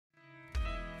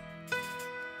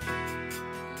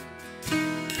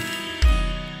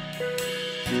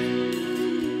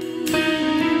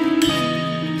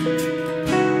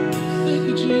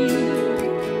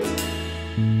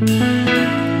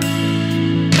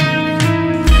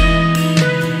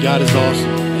God is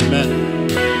awesome. Amen.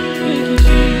 Thank you,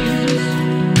 Jesus.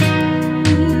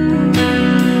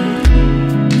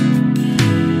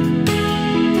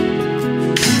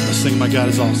 Let's sing My God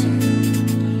is Awesome.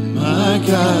 My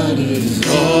God is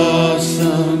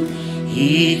awesome.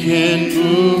 He can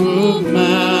move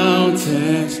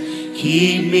mountains,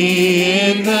 keep me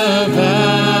in the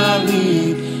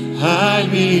valley,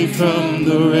 hide me from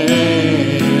the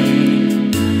rain.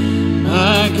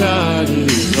 My God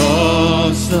is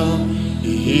awesome.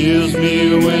 He heals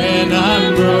me when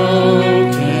I'm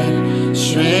broken,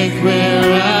 strength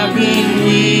where I've been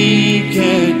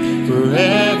weakened,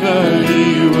 forever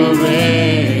He will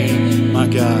reign.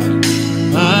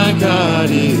 My God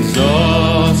is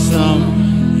awesome.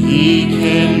 He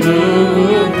can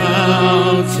move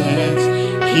mountains,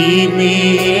 keep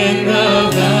me in the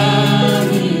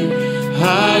valley,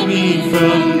 hide me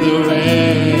from the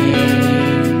rain.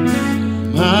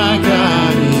 My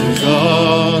God is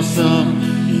awesome.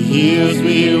 He heals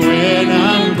me when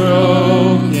I'm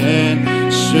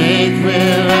broken, strength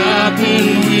where I've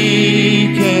been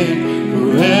weakened,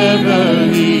 forever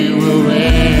He will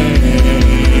reign.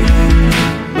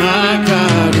 My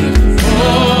God is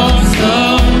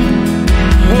awesome.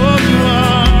 Oh, you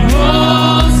are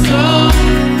awesome.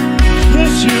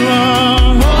 Yes, you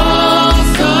are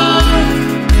awesome.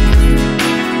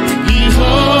 He's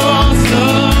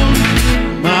awesome.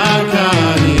 My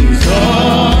God is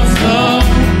awesome.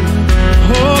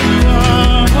 Oh, you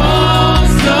are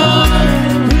awesome.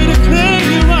 We declare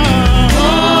you are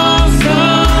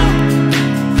awesome.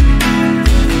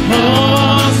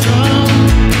 Awesome.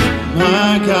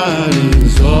 My God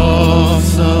is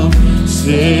awesome.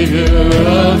 Savior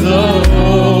of the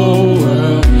whole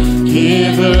world,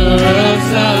 giver of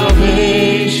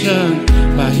salvation,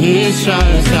 by His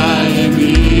stripes I am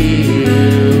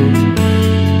healed.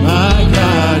 My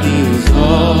God is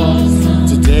awesome.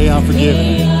 Today I'm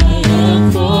forgiven.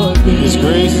 His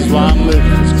grace is why I'm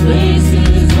living. His grace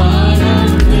is why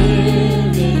I'm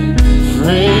living.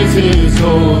 Praise His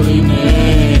holy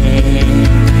name.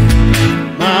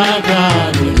 My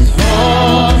God is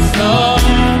awesome.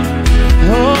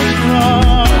 Oh, you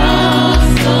are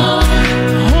awesome.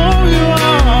 Oh, you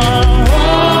are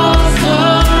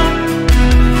awesome.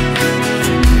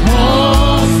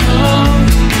 Awesome.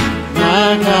 My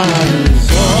God is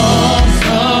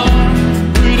awesome.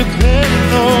 We declare,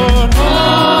 Lord,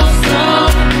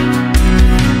 awesome.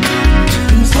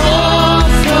 He's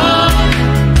awesome.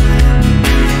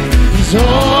 He's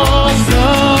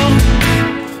awesome.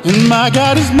 And my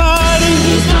God is mighty.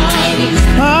 He's mighty. He's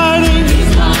mighty.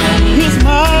 He's mighty. He's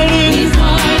mighty. He's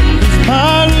mighty.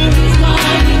 He's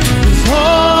mighty. He's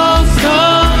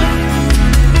awesome.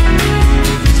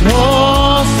 He's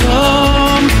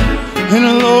awesome. And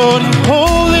the Lord is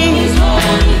holy. He's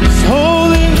holy. He's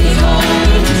holy. He's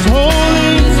holy. He's holy.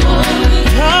 He's holy.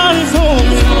 God is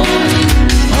holy.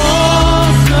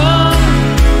 Awesome.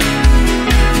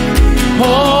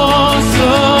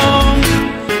 Awesome.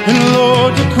 And the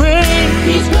Lord is great.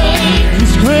 He's great.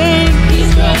 He's great.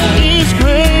 He's great. He's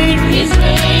great. He's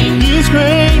great. He's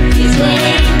great. He's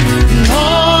great.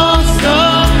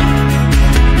 Awesome.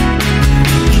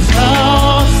 He's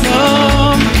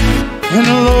awesome. And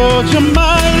the Lord, you're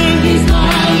mighty. He's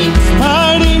mighty. He's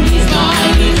mighty. He's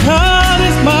mighty. God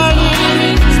is mighty.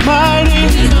 He's mighty.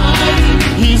 He's mighty.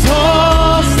 He's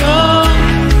awesome.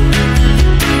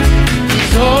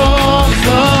 He's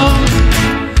awesome.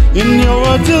 And you're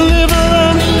a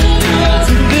deliverer.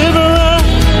 Deliverer.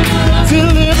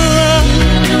 Deliverer.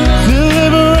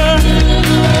 Deliverer.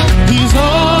 He's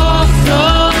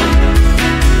awesome.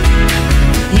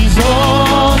 He's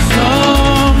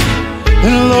awesome.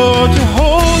 And the Lord, you're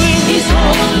holy. He's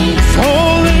holy. He's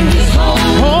holy. He's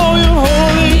holy. Oh, you're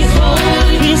holy. He's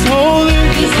holy. He's holy.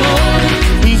 He's holy.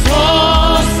 He's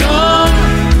awesome.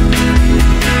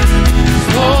 He's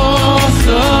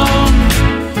awesome.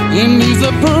 And He's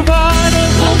a provider.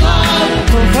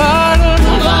 Provider. Provider.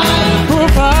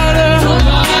 Provider.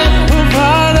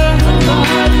 Provider.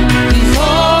 He's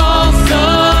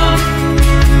awesome.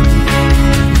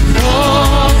 He's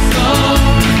awesome.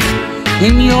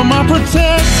 And you're my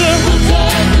protector.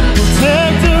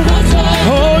 Protector.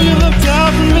 Oh, you looked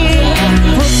out for me.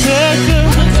 Protector.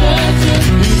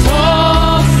 He's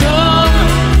awesome.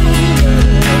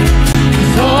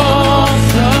 He's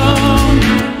awesome.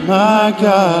 My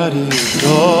God is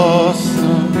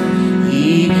awesome.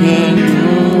 He can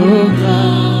move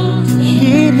mountains,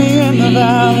 keep me in the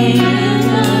valley,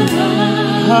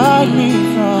 hide me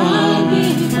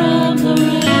from the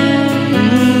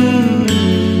rain.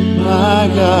 My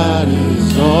God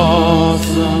is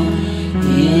awesome.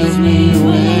 Heals me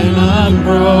when I'm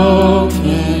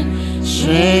broken,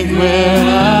 strength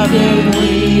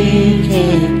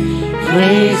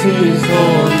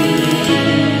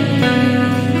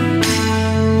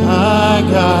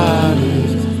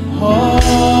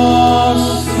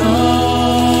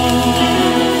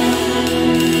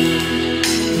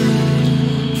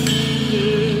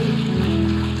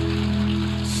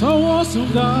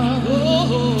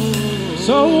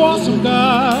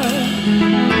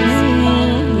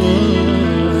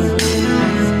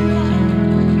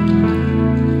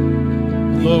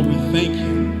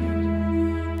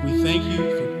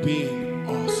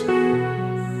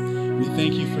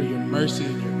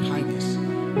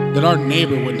our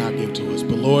neighbor would not give to us.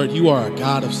 But Lord, you are a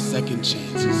God of second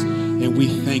chances, and we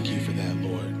thank you for that,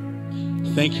 Lord.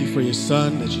 Thank you for your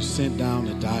son that you sent down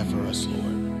to die for us, Lord.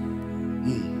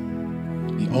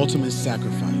 The ultimate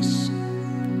sacrifice.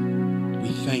 We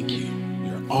thank you.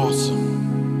 You're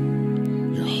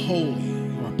awesome. You're holy.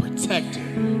 You're our protector,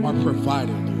 our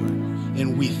provider, Lord.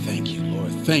 And we thank you,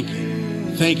 Lord. Thank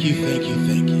you. Thank you, thank you,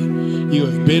 thank you. You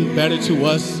have been better to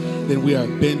us than we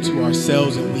have been to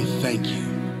ourselves, and we thank you.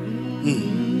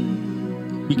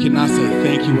 We cannot say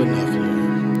thank you enough,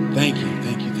 Lord. Thank you,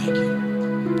 thank you, thank you.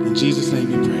 In Jesus'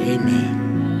 name we pray,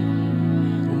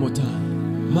 amen. One more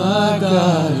time. My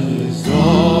God is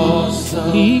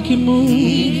awesome. He can move.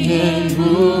 He can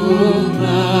move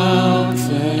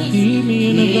mountains. Keep me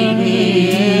in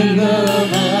the valley.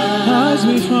 Hide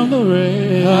me from the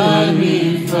rain. Hide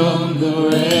me from the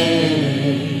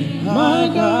rain. My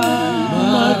God,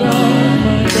 my God,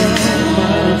 my God,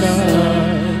 my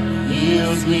God.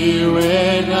 Heals me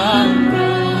when I'm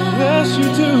wrong. Yes, you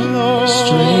do, Lord.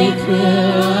 Strength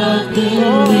where I've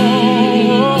been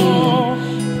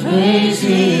weak. Praise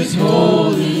His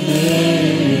holy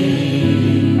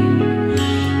name.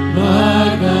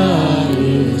 My God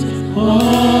is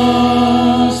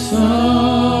awesome.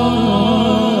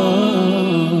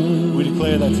 We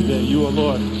declare that today. You are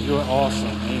Lord. You are awesome.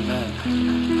 Amen.